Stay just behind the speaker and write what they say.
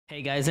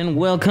Hey guys, and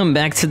welcome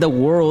back to the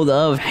world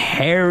of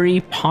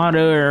Harry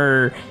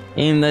Potter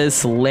in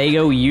this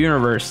Lego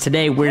universe.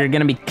 Today we're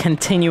going to be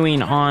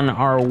continuing on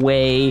our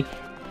way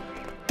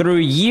through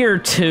year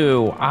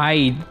 2.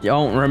 I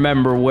don't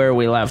remember where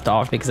we left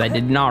off because I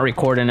did not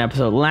record an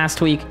episode last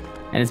week,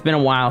 and it's been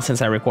a while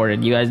since I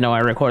recorded. You guys know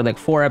I recorded like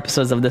 4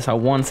 episodes of this at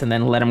once and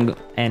then let them go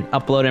and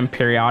upload them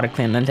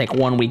periodically and then take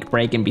 1 week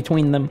break in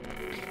between them,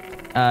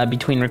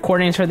 between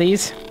recordings for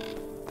these.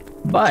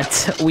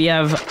 But we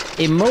have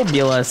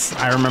Immobulus.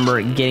 I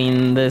remember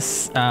getting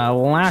this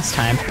last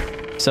time.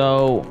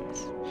 So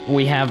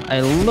we have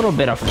a little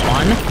bit of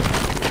fun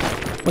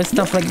with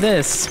stuff like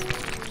this.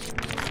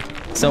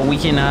 So we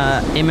can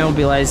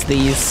immobilize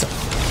these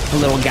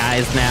little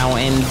guys now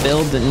and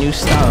build new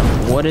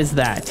stuff. What is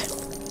that?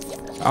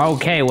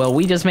 Okay, well,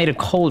 we just made a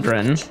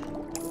cauldron.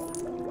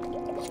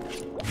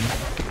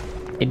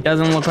 It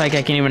doesn't look like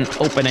I can even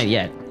open it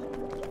yet.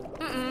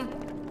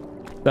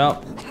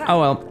 Well, oh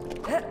well.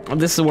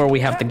 This is where we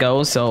have to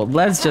go, so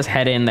let's just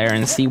head in there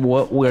and see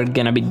what we're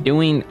gonna be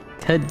doing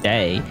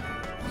today.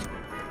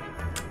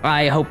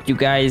 I hope you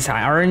guys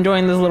are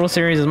enjoying this little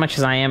series as much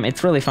as I am.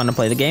 It's really fun to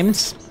play the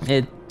games.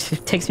 It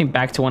takes me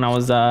back to when I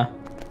was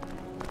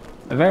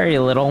very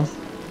little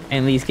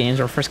and these games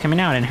were first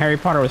coming out and Harry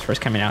Potter was first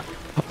coming out.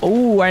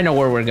 Oh, I know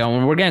where we're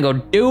going. We're gonna go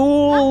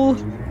duel.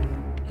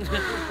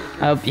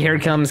 Oh, here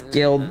comes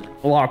Guild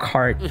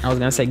Lockhart. I was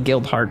gonna say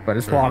Guildhart, but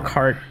it's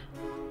Lockhart.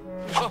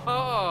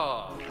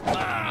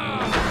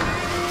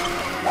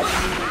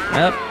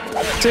 Up,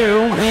 2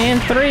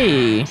 and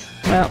 3.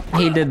 Well,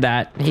 he did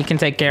that. He can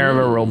take care of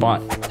a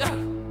robot.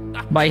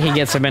 But he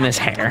gets him in his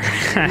hair.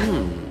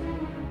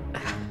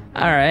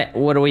 Alright,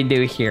 what do we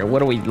do here?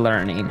 What are we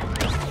learning?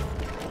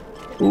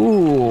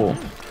 Ooh.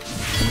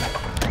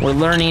 We're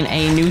learning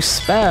a new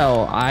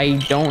spell. I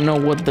don't know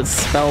what the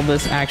spell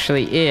this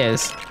actually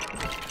is.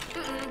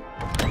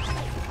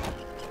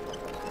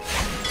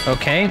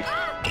 Okay.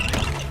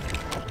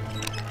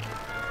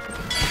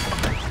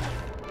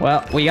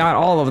 Well, we got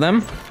all of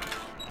them.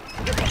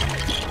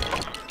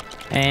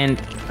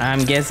 And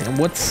I'm guessing,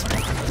 what's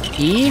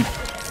E?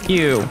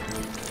 Q.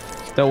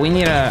 So we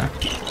need to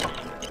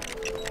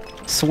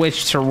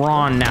switch to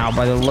Ron now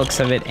by the looks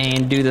of it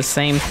and do the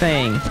same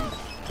thing.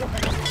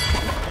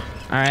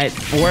 Alright,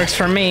 works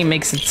for me,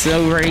 makes it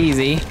super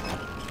easy.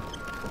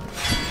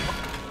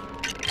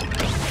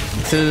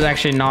 This is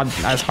actually not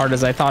as hard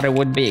as I thought it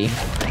would be.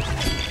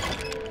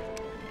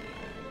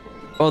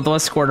 Both of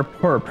us scored a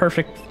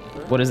perfect,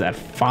 what is that,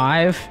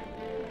 5?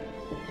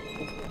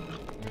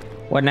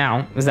 What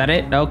now? Is that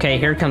it? Okay,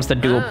 here comes the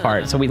duel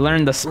part. So we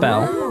learned the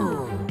spell.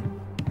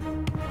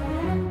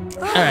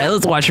 Alright,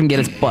 let's watch him get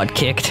his butt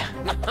kicked.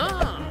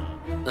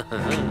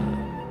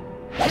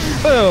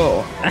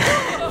 Boo!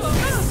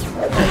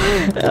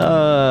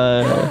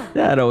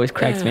 That always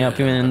cracks me up,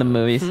 even in the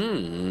movies.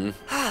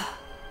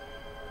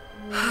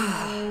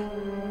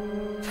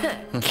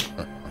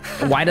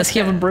 Why does he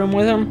have a broom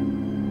with him?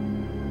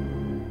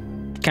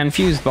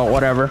 Confused, but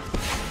whatever.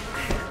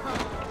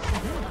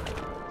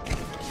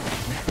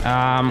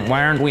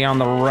 Why aren't we on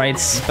the right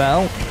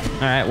spell?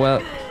 Alright,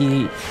 well,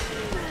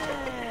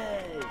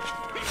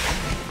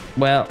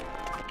 well...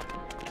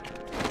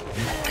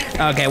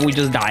 Okay, we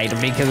just died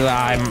because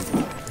I'm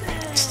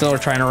still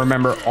trying to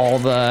remember all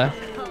the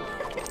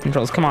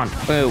controls. Come on,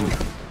 boom.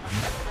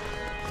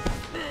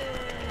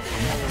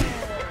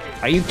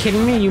 Are you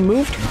kidding me? You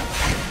moved?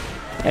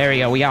 There we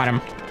go, we got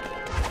him.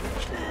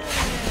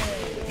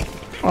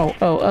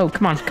 Oh,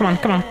 come on,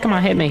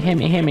 hit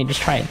me,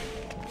 just try it.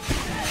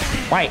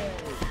 Why?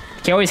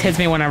 He always hits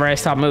me whenever I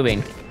stop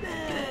moving.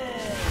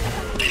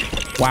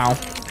 Wow.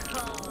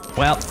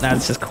 Well,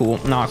 that's just cool.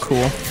 Not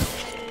cool.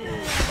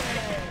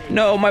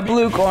 No, my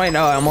blue coin.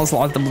 Oh, I almost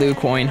lost the blue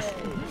coin.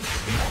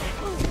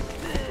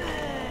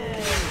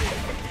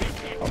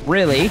 Oh,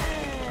 really?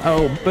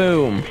 Oh,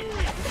 boom.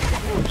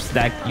 Oops,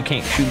 that you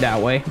can't shoot that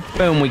way.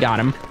 Boom, we got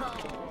him.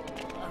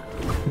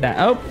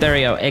 Oh, there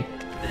we go.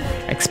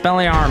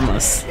 Expelli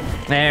Armless.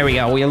 There we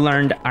go. We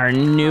learned our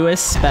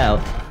newest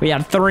spell. We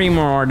have 3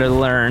 more to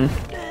learn.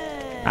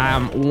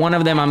 One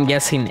of them I'm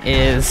guessing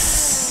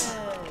is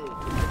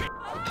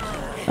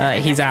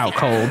he's out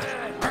cold.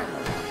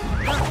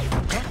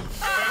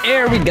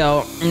 There we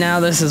go. Now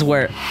this is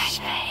where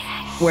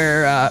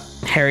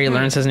Harry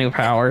learns his new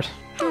powers.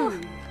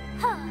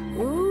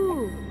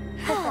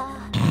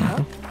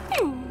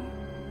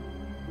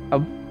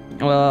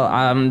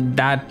 Well,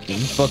 that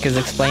book is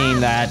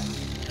explaining that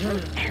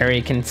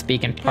Harry can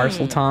speak in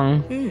parcel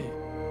tongue.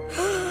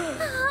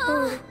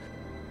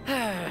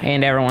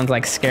 And everyone's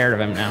like scared of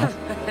him now.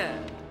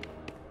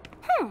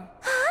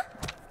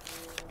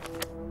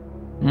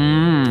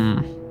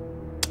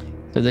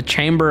 So the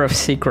Chamber of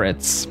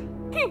Secrets.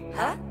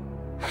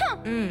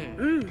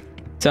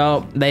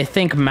 So they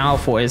think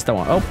Malfoy is the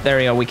one. Oh, there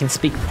we go. We can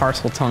speak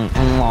parcel tongue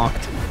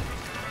unlocked.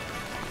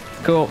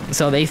 Cool.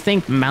 So they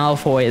think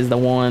Malfoy is the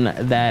one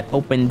that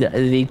opened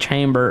the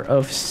Chamber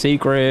of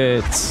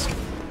Secrets.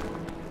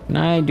 Can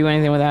I do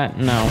anything with that?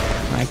 No,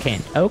 I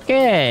can't.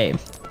 Okay.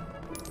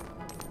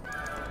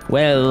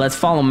 Well, let's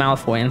follow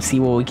Malfoy and see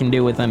what we can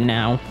do with him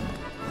now.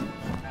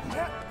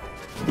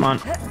 Come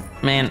on.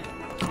 Man,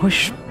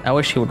 I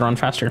wish he would run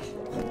faster.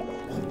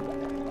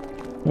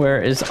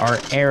 Where is our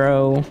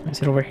arrow?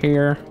 Is it over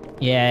here?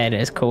 Yeah, it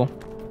is. Cool.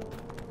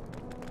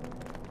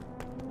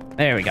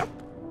 There we go.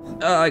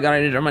 Oh, I got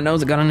an itch on my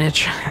nose. I got an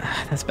itch.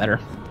 That's better.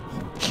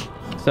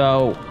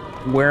 So,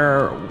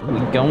 where are we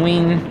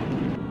going?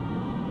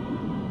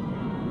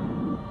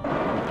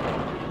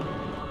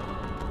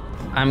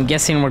 I'm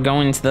guessing we're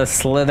going to the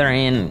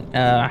Slytherin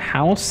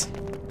house.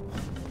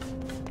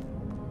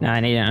 No, I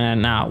need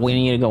no. We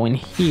need to go in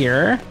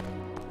here.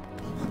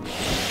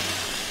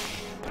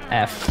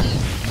 F.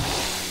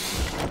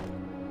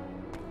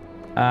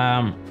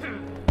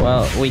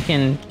 Well, we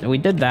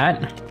did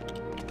that.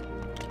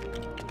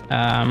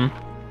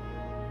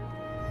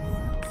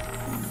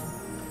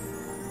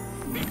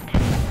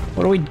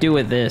 What do we do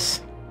with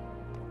this?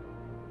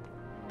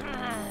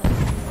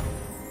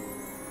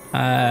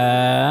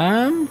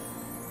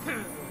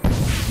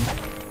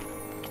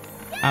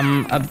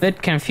 I'm a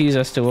bit confused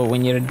as to what we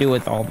need to do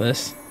with all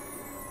this.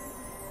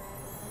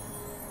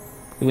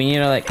 Do we need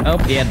to like, oh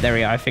yeah, there we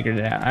go, I figured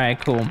it out. All right,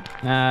 cool.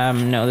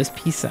 No, this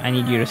piece, I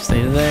need you to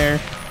stay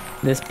there.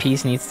 This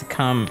piece needs to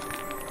come,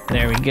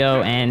 there we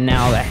go, and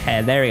now the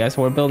head, there we go.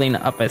 So we're building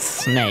up a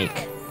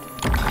snake.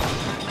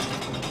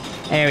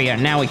 There we go,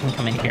 now we can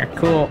come in here,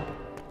 cool.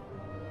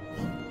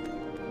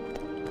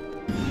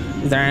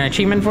 Is there an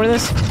achievement for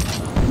this?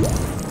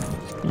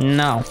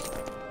 No.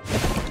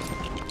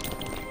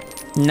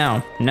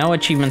 No, no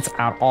achievements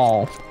at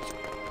all.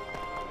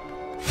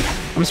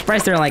 I'm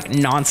surprised they're like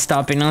not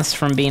stopping us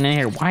from being in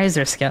here. Why is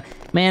there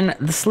Man,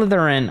 the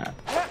Slytherin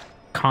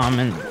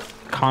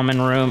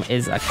common room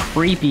is a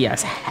creepy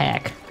as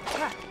heck.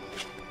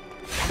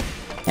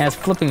 It has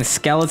flipping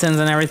skeletons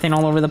and everything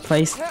all over the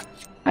place.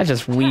 That's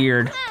just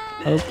weird.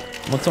 Oh,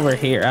 what's over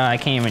here? I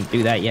can't even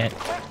do that yet.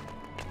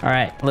 All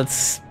right,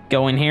 let's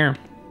go in here.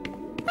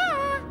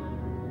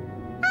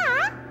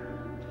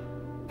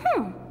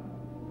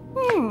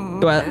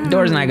 Well, the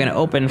door's not gonna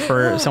open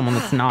for someone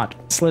that's not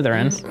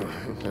Slytherin.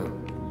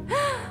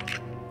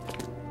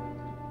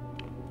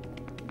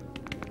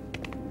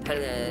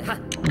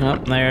 Oh,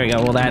 there we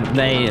go. Well, that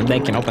they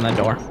can open the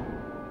door.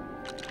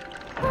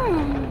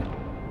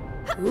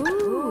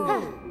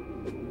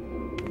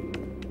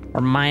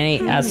 Hermione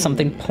has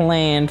something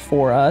planned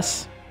for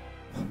us.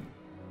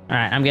 All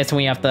right, I'm guessing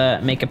we have to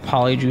make a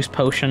polyjuice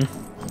potion.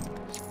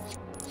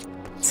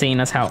 Seeing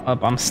as how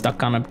up I'm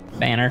stuck on a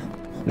banner.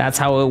 That's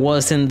how it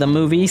was in the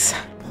movies.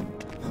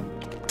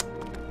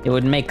 It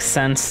would make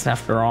sense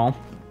after all.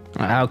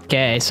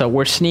 Okay, so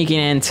we're sneaking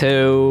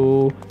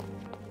into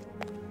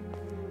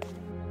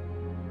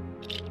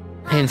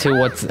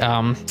what's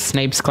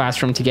Snape's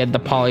classroom to get the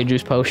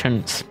polyjuice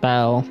potion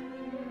spell.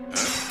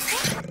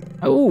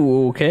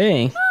 Oh,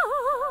 okay.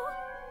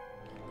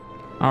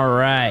 All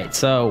right,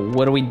 so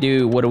what do we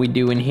do? What do we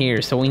do in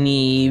here? So we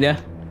need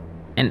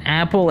an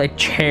apple, a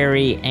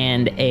cherry,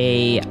 and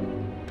a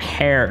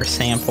pear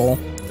sample.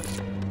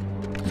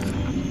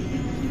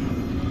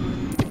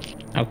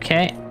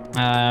 Okay.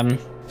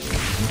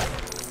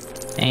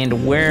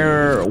 And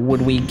where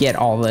would we get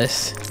all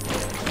this?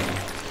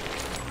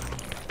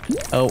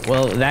 Oh,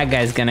 well, that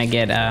guy's gonna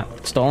get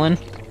stolen.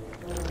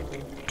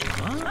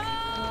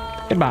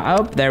 Goodbye.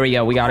 Oh, there we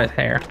go. We got his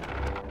hair.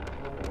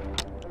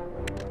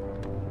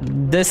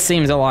 This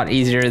seems a lot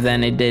easier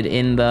than it did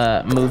in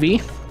the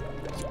movie.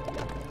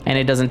 And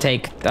it doesn't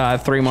take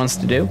 3 months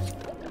to do.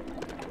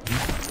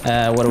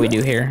 What do we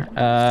do here?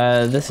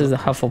 This is a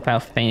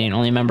Hufflepuff painting.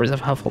 Only members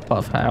of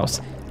Hufflepuff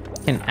House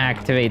can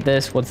activate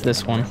this. What's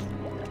this one?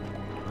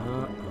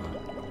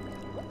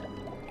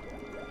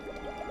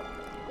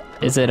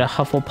 Is it a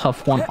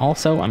Hufflepuff one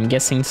also? I'm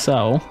guessing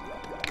so.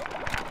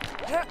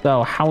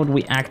 So how would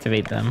we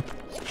activate them?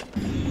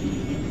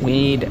 We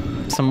need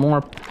some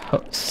more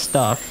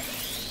stuff.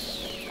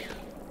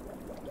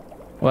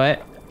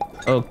 What?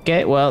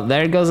 Okay, well,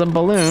 there goes a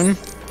balloon.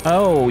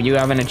 Oh, you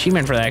have an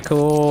achievement for that.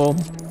 Cool.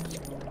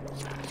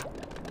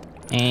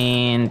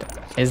 And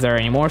is there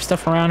any more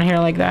stuff around here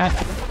like that?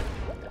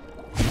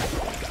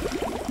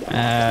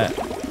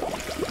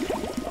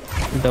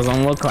 It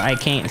doesn't look like I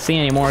can't see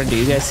anymore. Do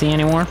you guys see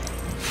any more?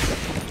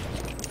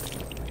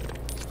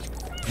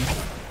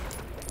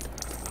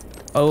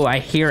 Oh, I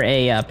hear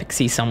a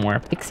pixie somewhere.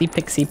 Pixie,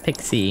 pixie,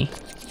 pixie.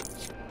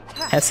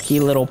 Pesky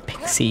little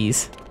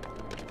pixies.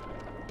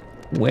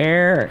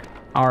 Where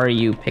are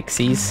you,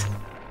 pixies?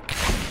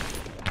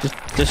 Just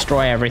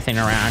destroy everything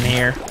around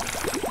here.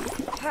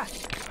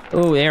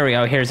 Oh, there we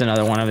go. Here's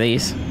another one of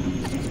these.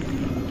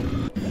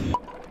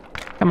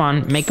 Come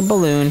on, make a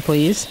balloon,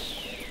 please.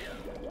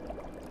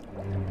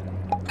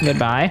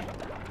 Goodbye.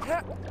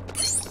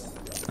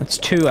 That's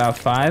 2 out of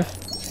 5.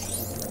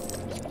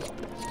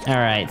 All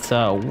right,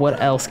 so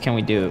what else can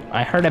we do?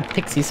 I heard a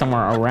pixie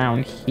somewhere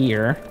around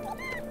here.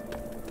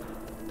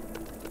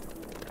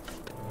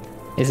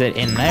 Is it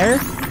in there?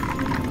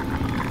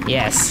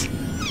 Yes.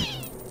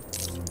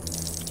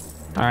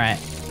 All right.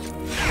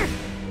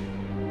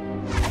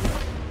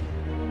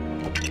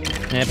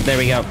 Yep, there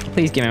we go.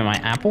 Please give me my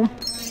apple.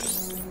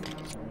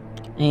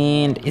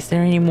 And is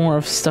there any more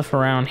of stuff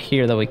around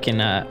here that we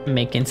can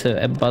make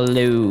into a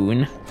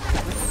balloon?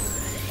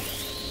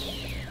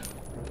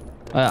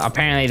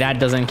 Apparently that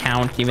doesn't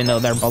count, even though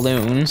they're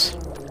balloons.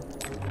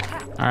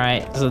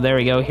 Alright, so there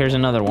we go. Here's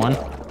another one.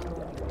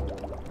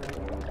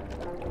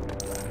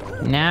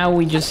 Now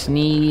we just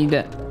need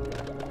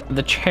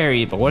the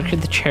cherry, but what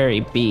could the cherry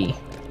be?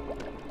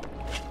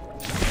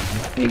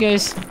 You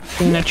guys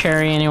seen a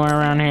cherry anywhere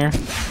around here?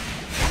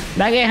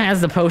 That guy has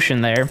the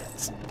potion there.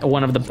 It's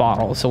one of the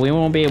bottles, so we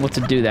won't be able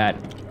to do that.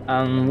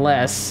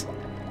 Unless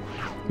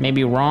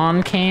maybe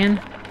Ron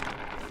can?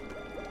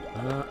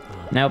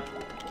 Nope.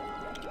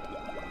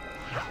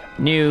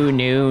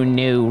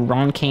 No.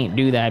 Ron can't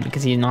do that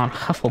because he's not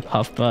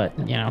Hufflepuff, but,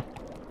 you know.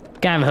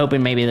 Kind of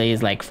hoping maybe that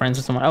he's, like, friends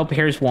with someone. Oh,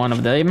 here's one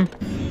of them.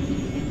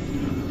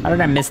 How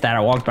did I miss that? I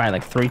walked by,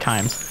 like, 3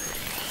 times.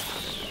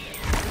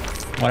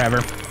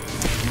 Whatever.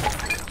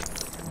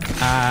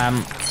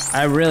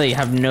 I really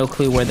have no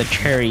clue where the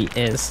cherry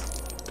is.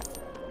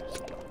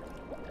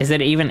 Is it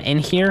even in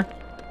here?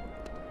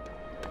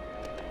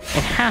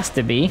 It has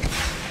to be.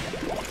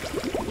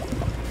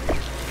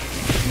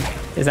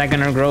 Is that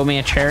gonna grow me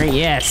a cherry?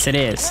 Yes, it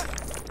is.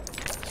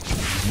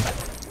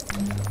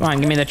 Come on,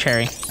 give me the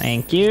cherry.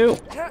 Thank you.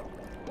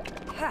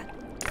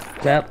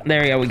 Well,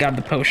 there we go. We got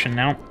the potion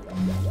now.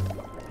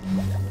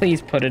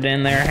 Please put it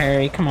in there,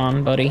 Harry. Come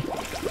on, buddy.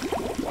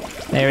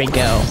 There we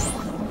go.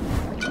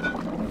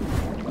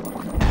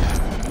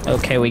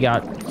 Okay, we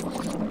got...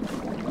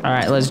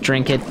 Alright, let's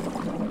drink it.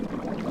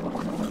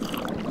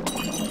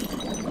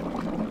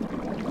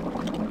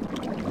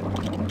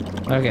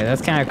 Okay,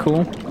 that's kind of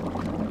cool.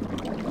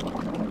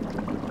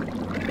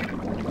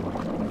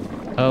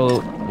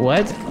 Oh,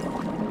 what?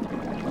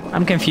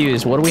 I'm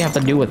confused. What do we have to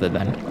do with it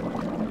then?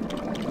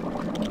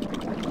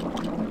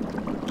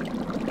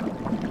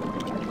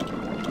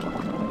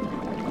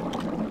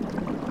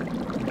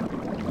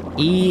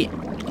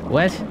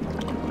 What?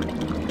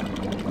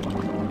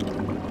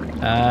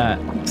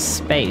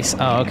 Space.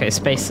 Oh, okay,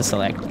 space to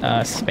select.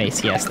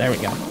 Space, yes, there we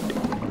go.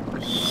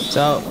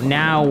 So,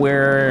 now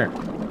we're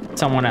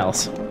someone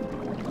else.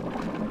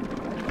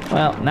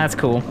 Well, that's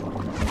cool.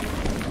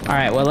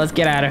 Alright, well, let's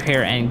get out of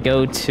here and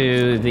go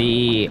to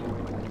the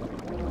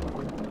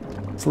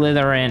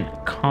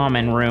Slytherin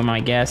common room, I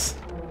guess.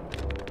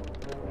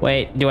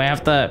 Wait, do I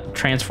have to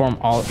transform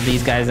all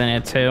these guys in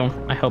it too?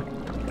 I hope,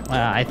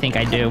 I think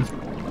I do.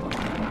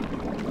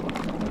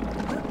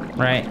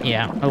 Right,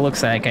 yeah, it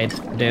looks like I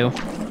do.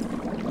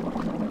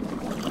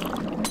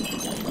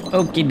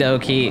 Okie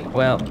dokie.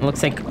 Well, it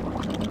looks like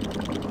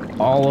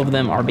all of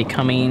them are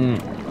becoming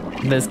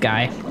this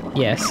guy.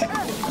 Yes.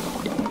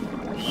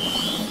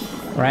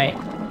 Right.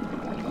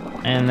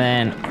 And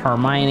then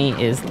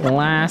Hermione is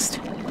last.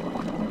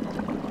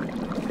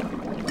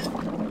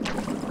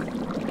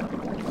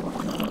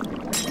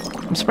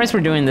 I'm surprised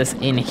we're doing this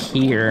in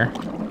here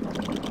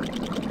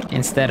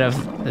instead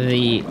of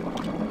the...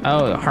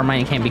 Oh,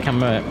 Hermione can't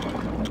become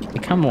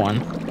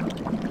one.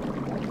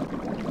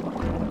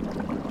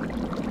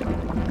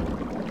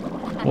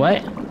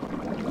 What?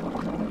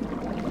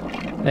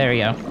 There we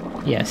go.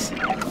 Yes.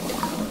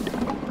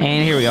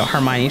 And here we go.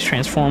 Hermione's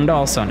transformed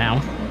also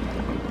now.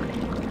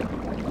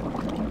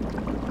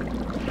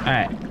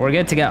 Alright, we're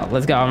good to go.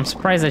 Let's go. I'm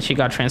surprised that she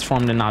got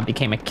transformed and not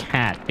became a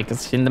cat,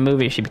 because in the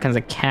movie she becomes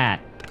a cat.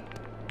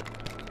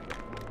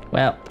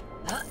 Well,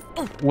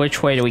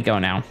 which way do we go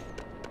now?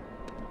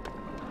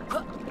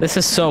 This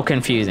is so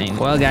confusing.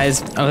 Well,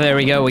 guys, oh, there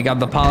we go. We got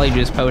the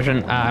Polyjuice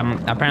potion.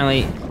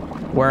 Apparently,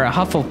 we're a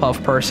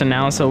Hufflepuff person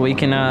now, so we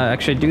can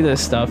actually do this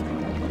stuff.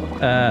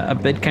 A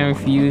bit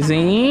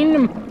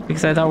confusing,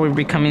 because I thought we were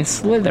becoming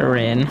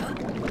Slytherin.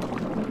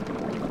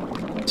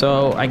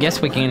 So, I guess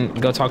we can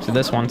go talk to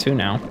this one, too,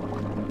 now.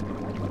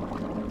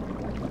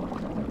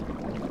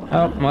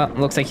 Oh, well,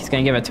 looks like he's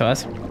gonna give it to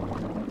us.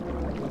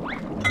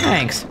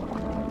 Thanks.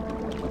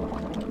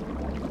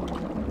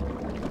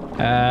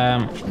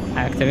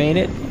 Activate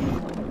it.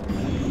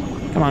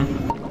 Come on.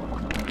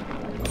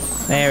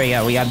 There we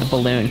go, we got the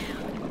balloon.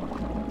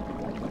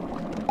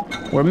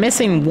 We're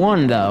missing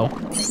one, though.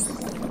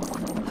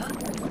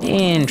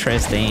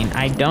 Interesting.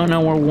 I don't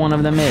know where one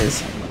of them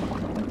is.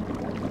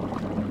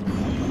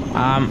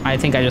 I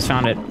think I just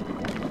found it.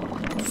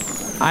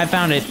 I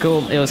found it.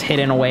 Cool. It was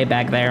hidden away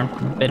back there.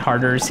 A bit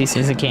harder to see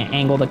since I can't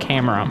angle the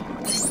camera.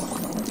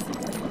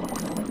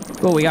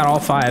 Cool, we got all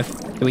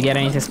 5. Did we get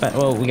anything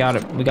special? Oh, we got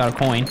a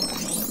coin.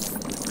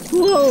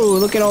 Whoa,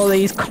 look at all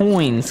these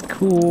coins.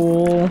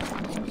 Cool.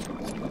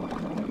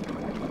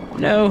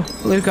 No,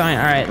 blue coin.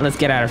 Alright, let's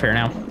get out of here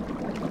now.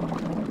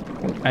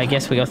 I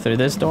guess we go through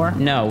this door?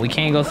 No, we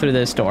can't go through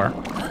this door.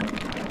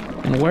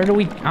 And where do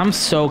we... I'm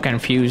so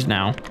confused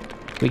now.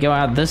 We go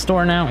out this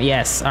door now?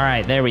 Yes.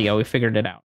 Alright, there we go. We figured it out.